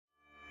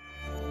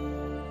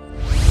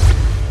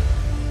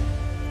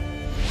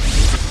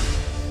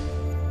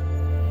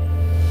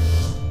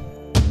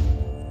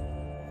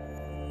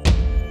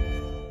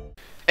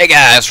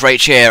guys,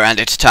 Rage here,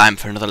 and it's time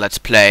for another Let's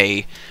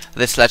Play.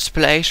 This Let's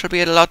Play shall be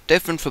a lot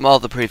different from all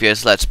the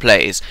previous Let's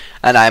Plays,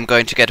 and I am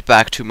going to get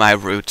back to my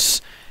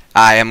roots.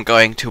 I am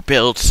going to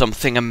build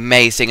something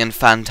amazing and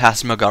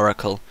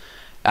phantasmagorical,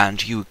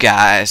 and you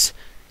guys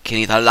can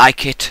either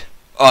like it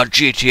or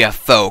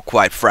GTFO,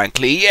 quite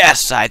frankly.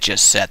 Yes, I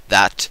just said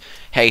that.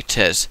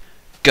 Haters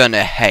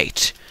gonna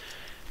hate.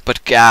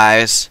 But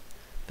guys,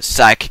 the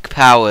psychic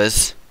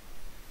powers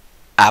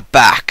are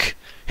back.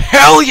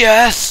 Hell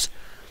yes!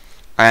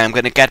 I am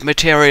going to get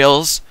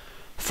materials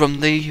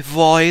from the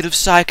void of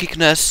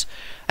psychicness,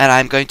 and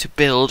I'm going to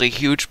build a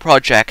huge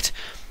project,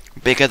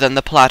 bigger than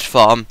the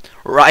platform,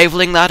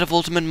 rivaling that of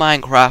Ultimate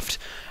Minecraft,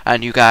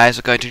 and you guys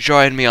are going to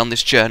join me on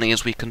this journey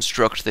as we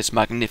construct this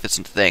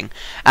magnificent thing,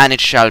 and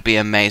it shall be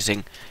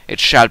amazing, it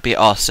shall be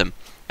awesome,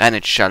 and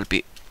it shall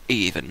be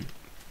even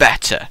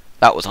better.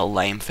 That was a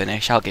lame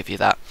finish, I'll give you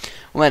that.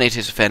 When it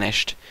is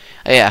finished.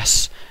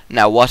 Yes,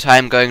 now what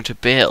I'm going to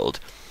build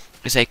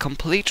is a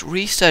complete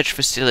research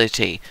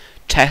facility,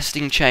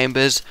 testing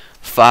chambers,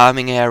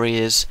 farming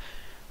areas,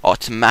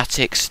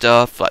 automatic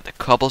stuff like the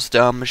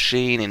cobblestone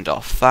machine,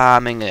 indoor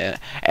farming,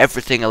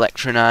 everything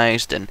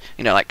electronized, and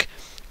like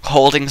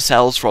holding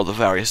cells for all the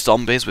various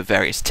zombies with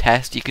various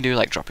tests you can do,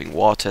 like dropping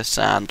water,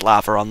 sand,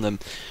 lava on them,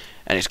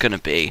 and it's going to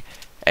be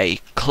a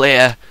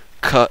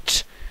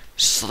clear-cut,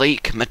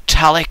 sleek,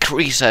 metallic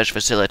research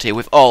facility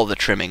with all the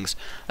trimmings.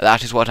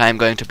 That is what I am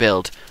going to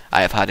build.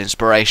 I have had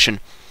inspiration,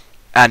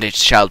 and it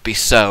shall be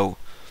so.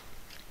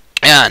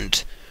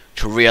 And,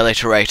 to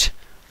reiterate,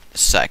 the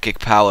psychic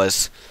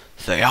powers,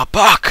 they are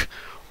back!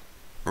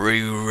 Are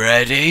you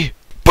ready?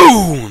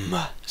 Boom!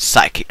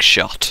 Psychic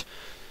shot.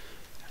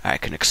 I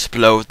can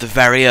explode the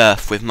very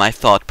earth with my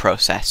thought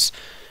process,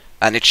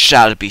 and it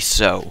shall be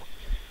so.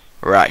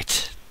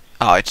 Right.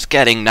 Oh, it's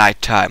getting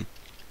nighttime.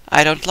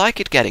 I don't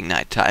like it getting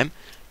nighttime.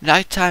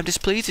 Nighttime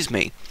displeases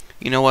me.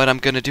 You know what I'm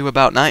gonna do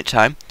about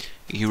nighttime?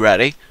 You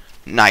ready?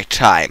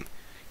 Nighttime.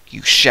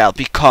 You shall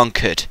be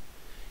conquered.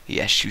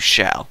 Yes, you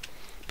shall.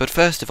 But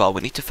first of all, we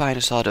need to find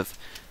a sort of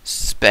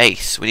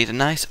space. We need a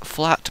nice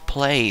flat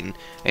plane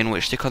in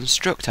which to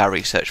construct our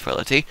research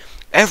facility.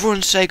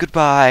 Everyone say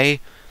goodbye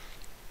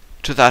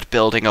to that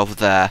building over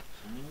there.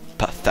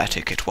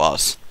 Pathetic it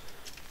was.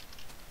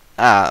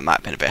 That might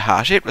have been a bit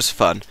harsh. It was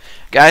fun.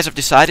 Guys, I've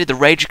decided the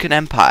RageGaming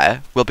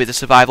Empire will be the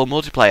survival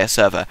multiplayer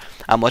server,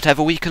 and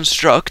whatever we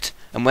construct,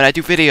 and when I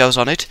do videos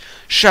on it,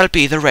 shall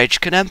be the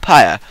RageGaming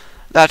Empire.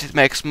 That it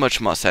makes much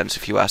more sense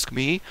if you ask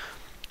me.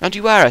 And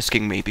you are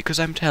asking me, because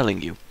I'm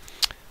telling you.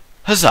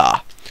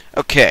 Huzzah!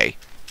 Okay.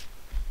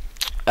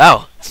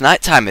 Oh, it's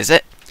nighttime, is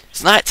it?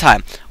 It's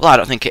nighttime. Well, I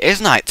don't think it is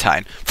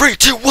nighttime. 3,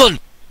 2, 1,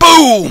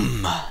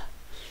 boom!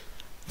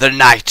 The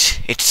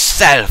night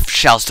itself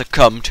shall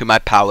succumb to my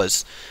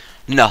powers.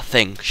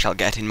 Nothing shall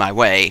get in my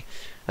way.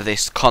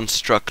 This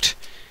construct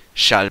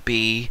shall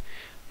be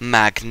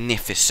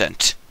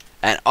magnificent,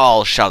 and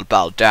all shall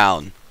bow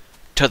down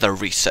to the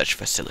research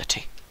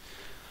facility.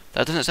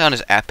 That doesn't sound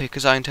as epic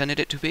as I intended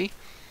it to be.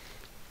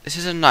 This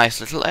is a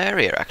nice little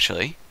area,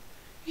 actually.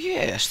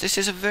 Yes, this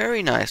is a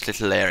very nice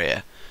little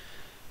area.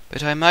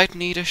 But I might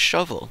need a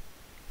shovel.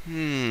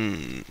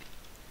 I've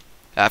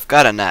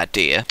got an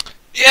idea.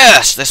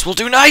 Yes, this will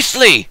do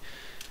nicely!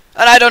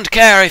 And I don't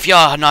care if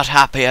you're not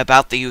happy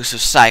about the use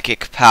of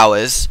psychic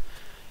powers.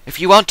 If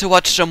you want to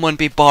watch someone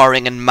be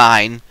boring and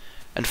mine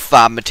and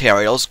farm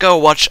materials, go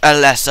watch a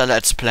lesser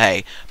Let's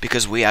Play,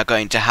 because we are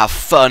going to have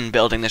fun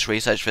building this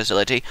research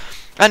facility.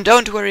 And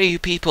don't worry, you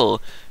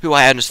people who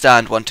I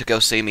understand want to go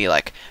see me,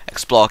 like,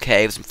 explore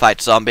caves and fight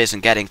zombies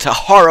and get into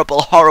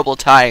horrible, horrible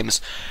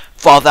times.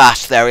 For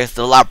that, there is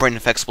the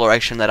labyrinth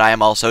exploration that I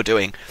am also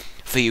doing,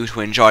 for you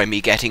to enjoy me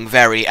getting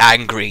very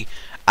angry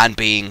and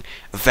being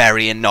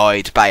very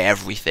annoyed by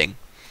everything.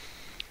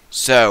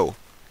 So,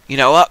 you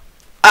know what?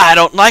 I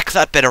don't like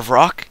that bit of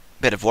rock.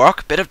 Bit of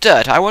work, bit of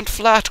dirt. I want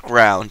flat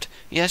ground.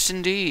 Yes,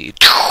 indeed.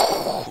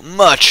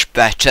 Much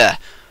better.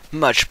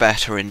 Much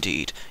better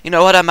indeed. You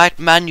know what? I might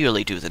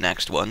manually do the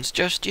next ones.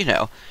 Just,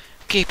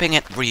 keeping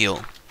it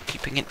real.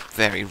 Keeping it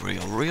very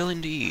real. Real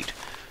indeed.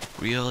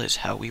 Real is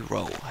how we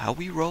roll. How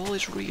we roll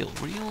is real.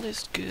 Real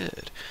is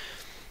good.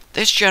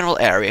 This general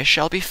area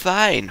shall be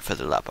fine for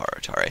the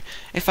laboratory.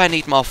 If I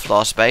need more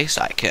floor space,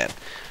 I can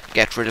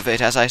get rid of it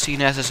as I see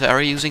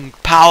necessary using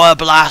power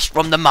blast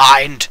from the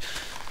mind.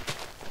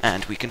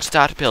 And we can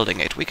start building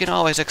it. We can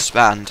always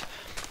expand.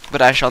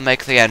 But I shall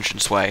make the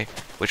entranceway,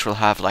 which will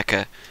have like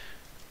a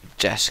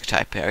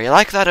desk-type area,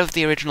 like that of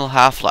the original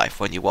Half-Life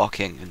when you walk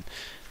in and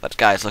that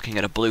guy's looking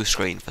at a blue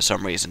screen for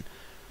some reason.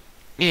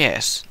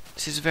 Yes,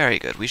 this is very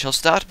good. We shall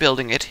start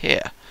building it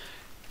here.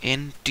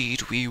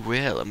 Indeed we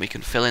will, and we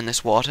can fill in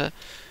this water.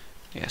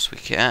 Yes, we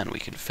can. We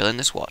can fill in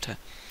this water.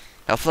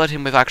 I'll fill it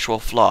in with actual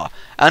floor.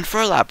 And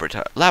for a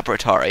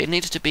laboratory, it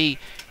needs to be,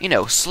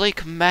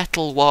 sleek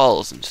metal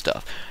walls and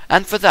stuff.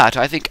 And for that,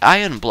 I think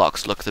iron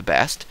blocks look the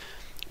best.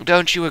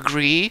 Don't you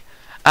agree?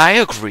 I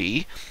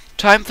agree.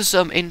 Time for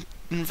some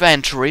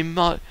inventory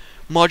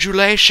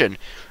modulation.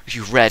 Are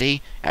you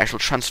ready? I shall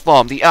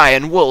transform the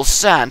iron, wool,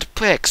 sand,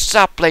 pick,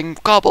 sapling,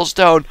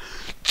 cobblestone,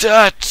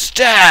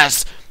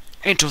 stairs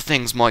into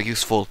things more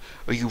useful.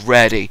 Are you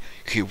ready?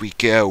 Here we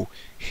go.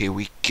 Here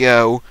we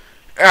go.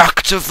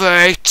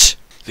 Activate!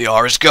 The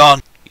ore is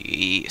gone.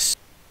 Yes.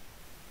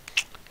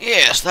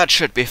 Yes, that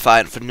should be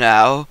fine for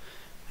now.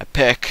 A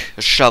pick,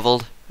 a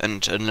shovel,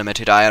 and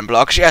unlimited iron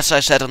blocks. Yes, I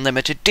said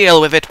unlimited.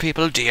 Deal with it,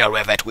 people. Deal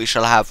with it. We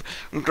shall have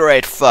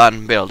great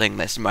fun building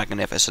this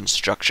magnificent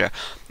structure.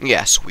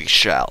 Yes, we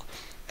shall.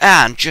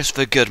 And just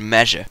for good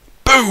measure.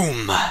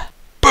 Boom!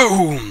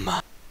 Boom!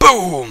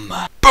 Boom!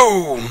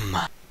 Boom!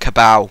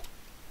 Kabow.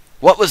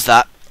 What was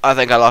that? I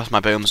think I lost my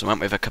booms and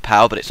went with a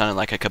kapow, but it sounded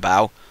like a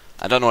kabow.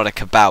 I don't know what a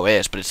kabow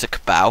is, but it's a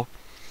kabow.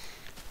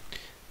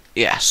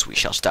 Yes, we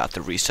shall start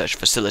the research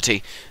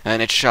facility,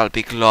 and it shall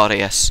be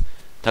glorious.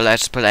 The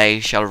Let's Play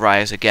shall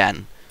rise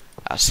again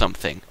as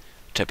something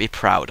to be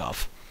proud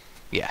of.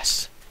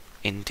 Yes,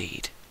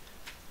 indeed.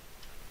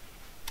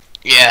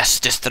 Yes,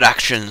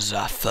 distractions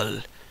are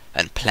full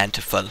and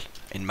plentiful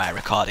in my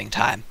recording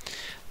time.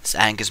 This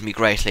angers me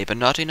greatly, but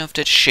not enough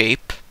to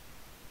sheep.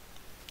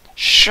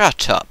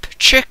 Shut up,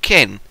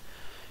 chicken!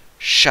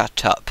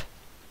 Shut up.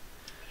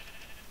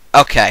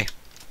 Okay,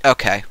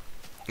 okay.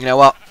 You know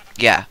what?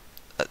 Yeah,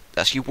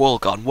 that's you all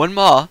gone. One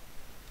more.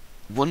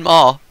 One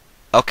more.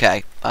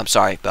 Okay, I'm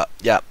sorry, but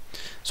yeah.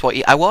 That's what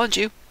I warned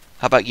you.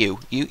 How about you?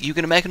 You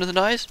gonna make another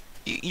noise?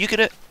 You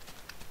gonna?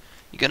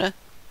 You gonna?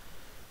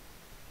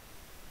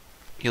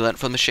 You learnt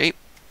from the sheep?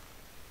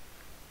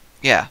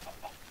 Yeah.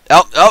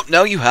 Oh,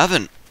 no, you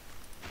haven't.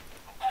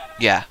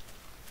 Yeah.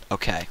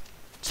 Okay.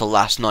 It's the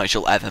last noise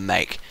you'll ever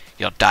make.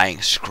 Your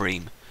dying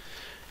scream.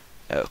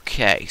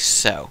 Okay,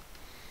 so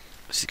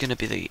this is gonna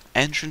be the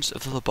entrance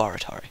of the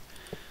laboratory.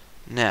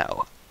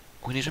 Now,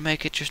 we need to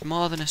make it just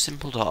more than a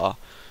simple door.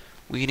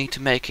 We need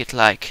to make it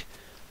like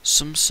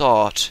some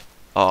sort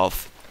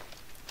of,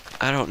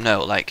 I don't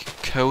know, like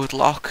code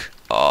lock,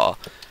 or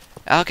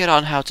I'll get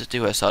on how to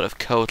do a sort of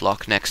code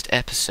lock next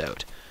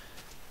episode.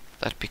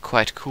 That'd be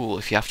quite cool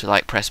if you have to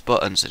like press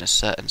buttons in a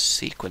certain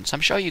sequence. I'm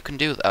sure you can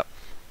do that.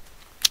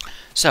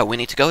 So we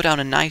need to go down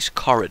a nice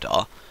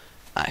corridor,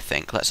 I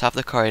think. Let's have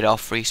the corridor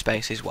 3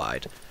 spaces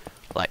wide,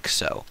 like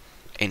so,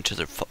 into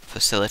the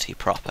facility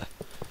proper.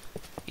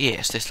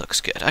 Yes, this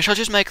looks good. I shall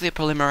just make the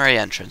preliminary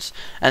entrance,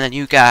 and then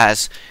you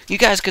guys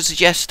can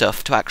suggest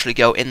stuff to actually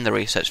go in the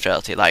research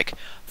facility, like,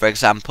 for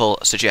example,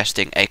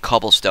 suggesting a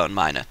cobblestone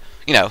miner.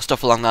 You know,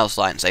 stuff along those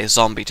lines, a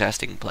zombie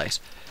testing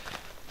place.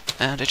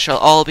 And it shall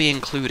all be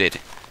included,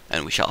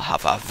 and we shall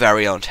have our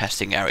very own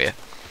testing area.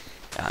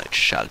 And it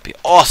shall be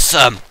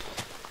awesome!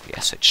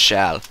 Yes, it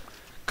shall.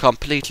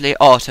 Completely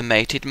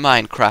automated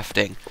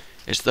minecrafting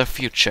is the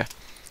future.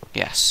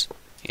 Yes.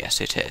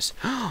 Yes, it is.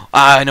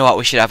 I know what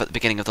we should have at the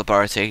beginning of the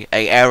laboratory.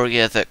 A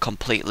area that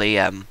completely,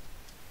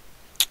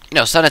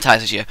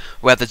 sanitizes you,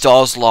 where the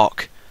doors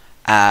lock,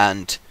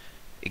 and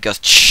it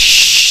goes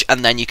shh,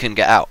 and then you can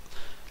get out.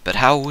 But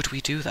how would we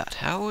do that?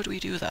 How would we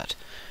do that?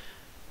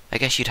 I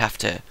guess you'd have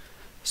to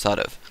sort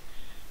of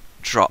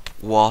drop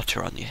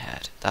water on your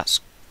head.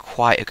 That's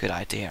quite a good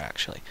idea,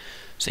 actually.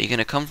 So you're going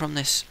to come from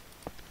this.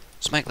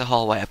 Let's make the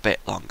hallway a bit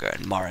longer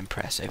and more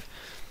impressive.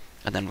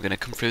 And then we're going to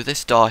come through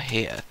this door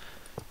here,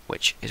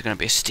 which is going to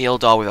be a steel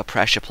door with a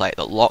pressure plate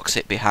that locks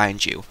it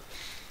behind you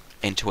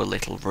into a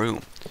little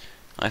room.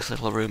 This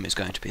little room is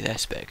going to be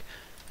this big,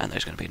 and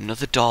there's going to be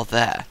another door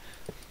there,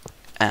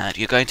 and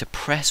you're going to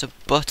press a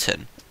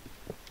button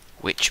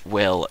which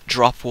will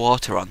drop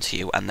water onto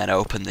you and then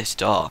open this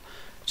door,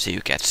 so you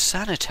get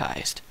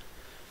sanitized.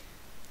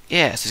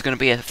 Yes, there's going to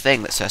be a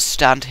thing that says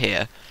stand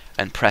here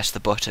and press the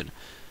button,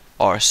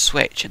 or a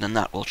switch, and then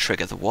that will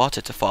trigger the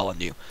water to fall on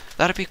you.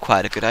 That'd be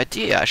quite a good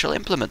idea. I shall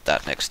implement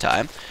that next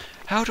time.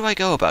 How do I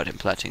go about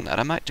implementing that?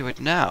 I might do it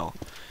now.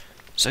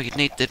 So you'd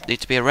need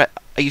to be a red.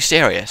 Are you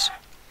serious?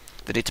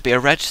 There need to be a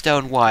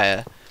redstone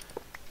wire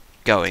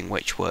going,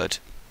 which would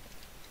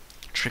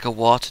trigger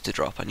water to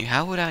drop on you.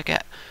 How would I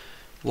get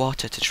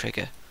water to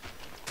trigger?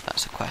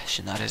 That's a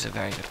question. That is a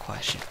very good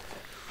question.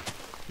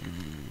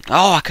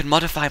 Oh, I can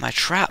modify my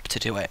trap to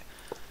do it.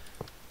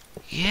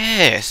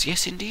 Yes,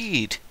 yes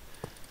indeed.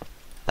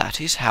 That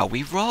is how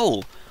we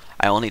roll.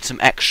 I will need some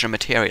extra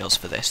materials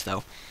for this,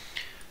 though.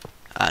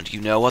 And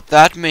you know what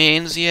that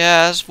means,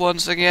 yes,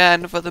 once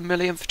again, for the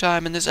millionth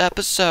time in this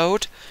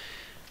episode.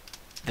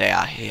 They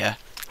are here,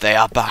 they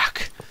are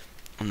back,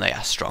 and they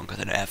are stronger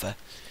than ever.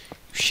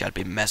 You shall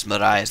be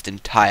mesmerized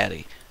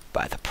entirely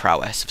by the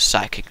prowess of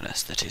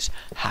psychicness that is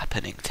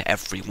happening to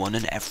everyone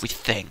and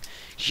everything.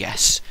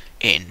 Yes,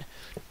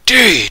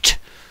 indeed!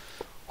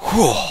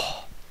 Whew.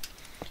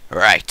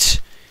 Right.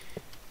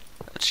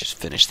 Let's just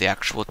finish the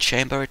actual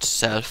chamber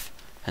itself,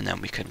 and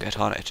then we can get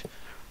on it.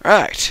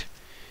 Right.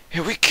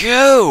 Here we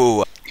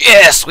go!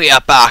 Yes, we are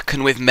back,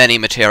 and with many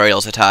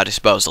materials at our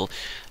disposal.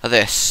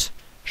 This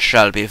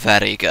shall be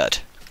very good.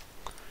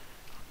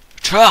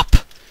 Top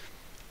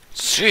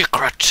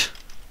secret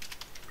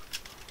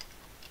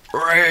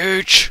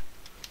Rage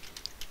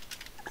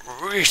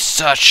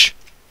research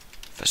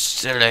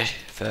facility.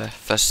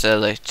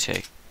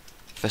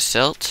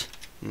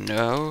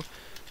 No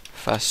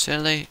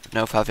facility.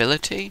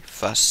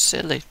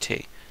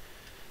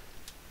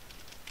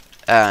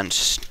 and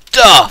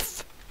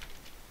stuff.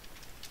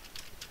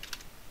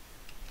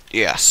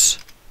 Yes.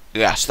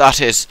 Yes,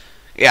 that is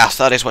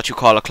what you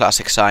call a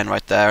classic sign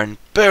right there, and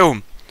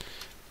boom!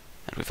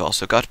 And we've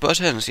also got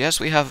buttons.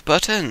 Yes, we have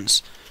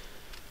buttons.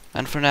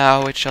 And for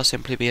now, it shall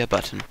simply be a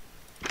button.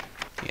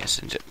 Yes,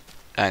 and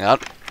hang on.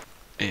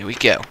 Here we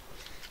go.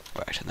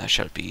 Right, and there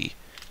shall be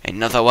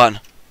another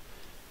one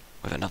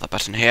with another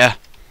button here,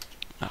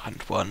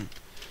 and one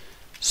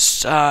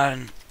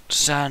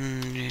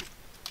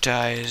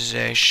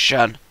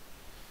sanitization.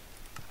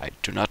 I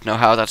do not know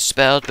how that's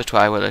spelled, but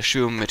I will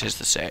assume it is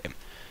the same.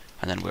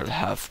 And then we'll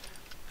have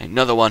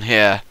another one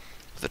here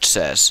that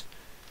says,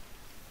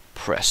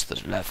 press the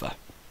lever.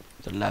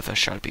 The lever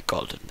shall be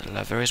golden. The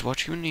lever is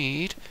what you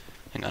need.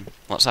 Hang on,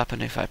 what's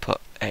happened if I put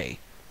A?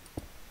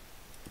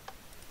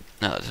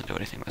 No, that doesn't do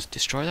anything. Let's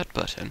destroy that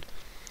button.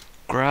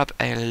 Grab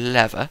a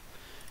lever.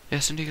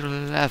 Yes, indeed, a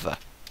lever.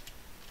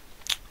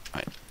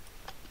 Right.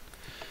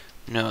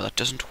 No, that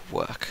doesn't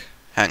work.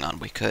 Hang on,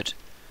 we could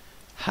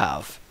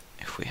have,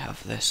 if we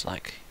have this,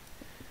 like,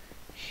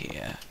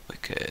 here, we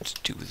could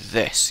do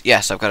this.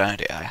 Yes, I've got an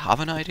idea. I have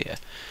an idea.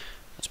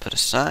 Let's put a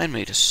sign. We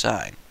need a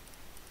sign.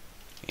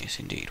 Yes,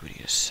 indeed, we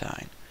need a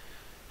sign.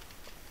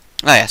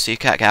 Oh, yeah, so you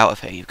can't get out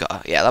of here. You've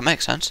got yeah, that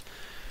makes sense.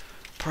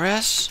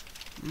 Press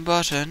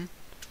button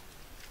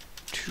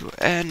to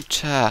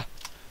enter.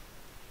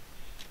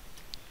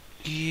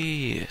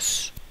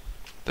 Yes.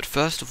 But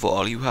first of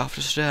all, you have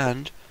to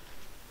stand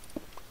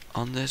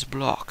on this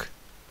block.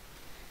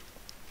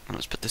 And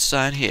let's put the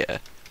sign here.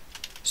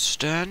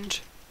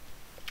 Stand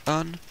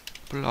on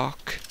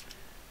block.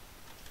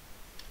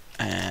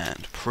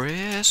 And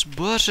press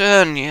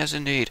button. Yes,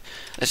 indeed.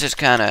 This is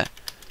kind of...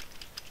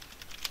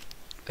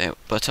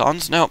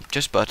 buttons? Nope,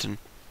 just button.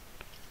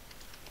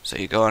 So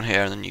you go on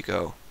here and then you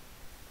go...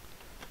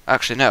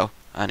 Actually, no.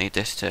 I need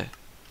this to...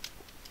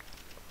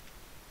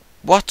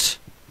 What?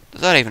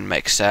 Does that even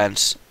make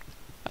sense?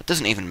 That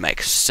doesn't even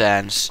make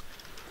sense.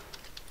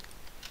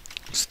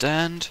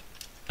 Stand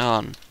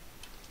on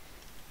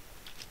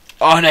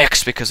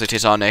onyx, because it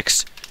is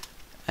onyx.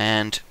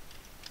 And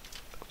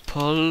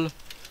pull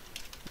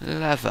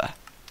lever.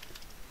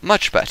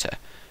 Much better.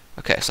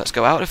 Okay, so let's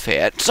go out of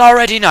here. It's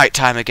already night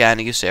time again.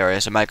 Are you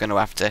serious? Am I going to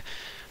have to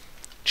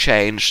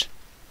change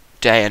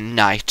day and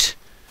night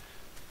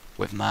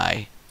with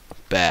my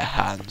bare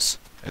hands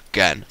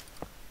again?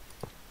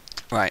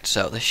 Right,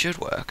 so this should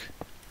work.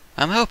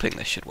 I'm hoping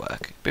this should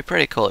work. It'd be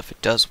pretty cool if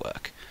it does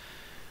work.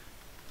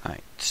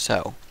 Right,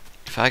 so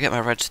if I get my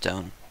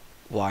redstone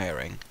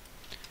wiring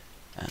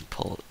and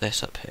pull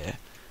this up here,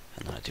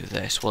 and then I do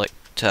this, will it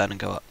turn and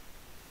go up?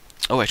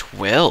 Oh, it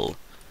will!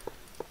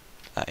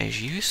 That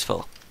is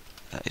useful.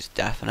 That is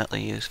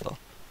definitely useful.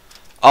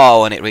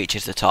 Oh, and it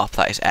reaches the top.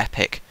 That is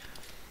epic.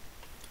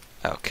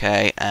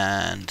 Okay,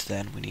 and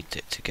then we need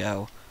it to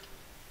go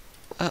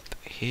up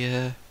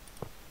here,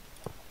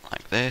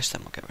 like this.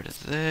 Then we'll get rid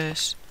of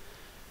this.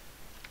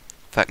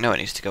 In fact, no, it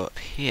needs to go up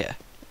here.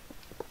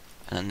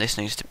 And then this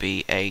needs to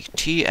be a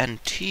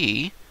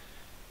TNT.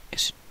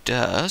 Yes, it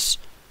does.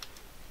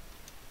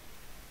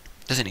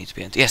 Does it need to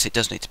be a... Yes, it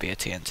does need to be a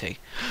TNT.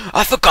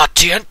 I forgot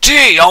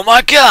TNT! Oh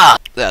my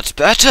god! That's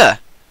better!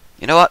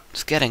 You know what?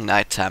 It's getting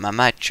nighttime. I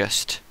might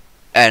just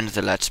end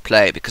the Let's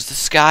Play, because the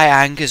sky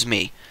angers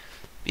me.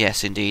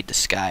 Yes, indeed, the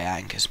sky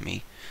angers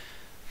me.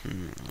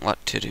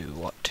 What to do,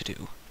 what to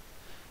do.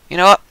 You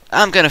know what?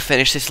 I'm gonna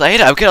finish this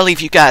later. I'm gonna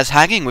leave you guys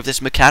hanging with this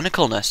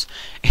mechanicalness.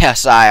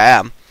 Yes, I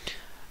am.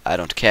 I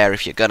don't care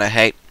if you're gonna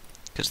hate,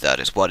 because that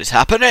is what is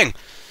happening.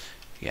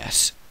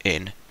 Yes,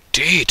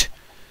 indeed.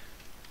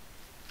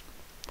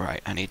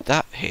 Right, I need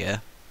that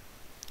here.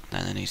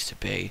 Then there needs to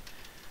be...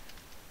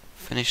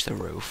 Finish the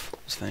roof.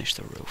 Let's finish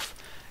the roof.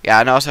 Yeah,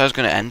 I know I was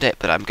going to end it,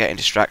 but I'm getting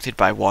distracted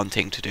by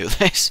wanting to do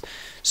this.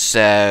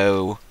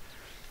 So...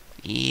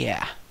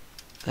 yeah.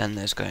 Then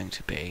there's going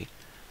to be...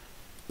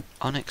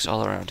 onyx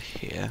all around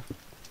here.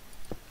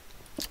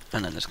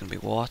 And then there's going to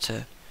be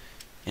water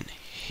in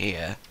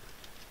here.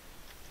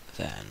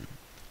 Then...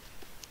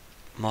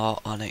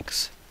 more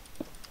onyx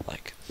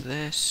like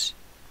this.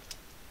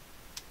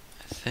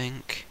 I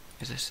think...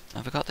 Is this...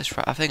 have I got this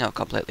right? I think I've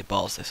completely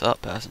balls this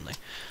up, personally.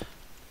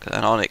 Because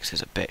an onyx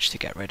is a bitch to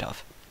get rid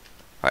of.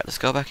 Right, let's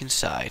go back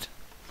inside.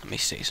 Let me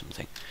see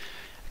something.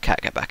 I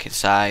can't get back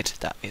inside.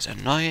 That is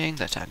annoying.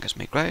 That angers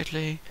me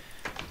greatly.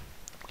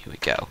 Here we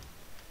go.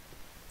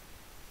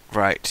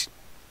 Right.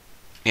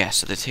 Yeah,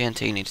 so the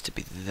TNT needs to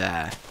be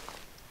there.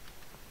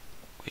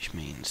 Which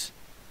means...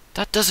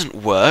 that doesn't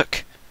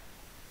work!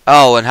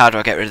 Oh, and how do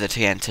I get rid of the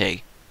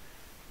TNT?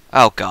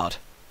 Oh, God.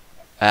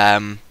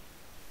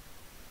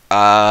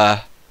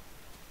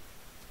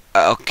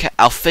 Okay,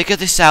 I'll figure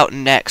this out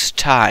next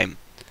time.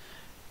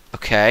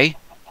 Okay?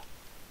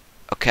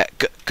 Okay,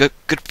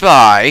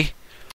 goodbye.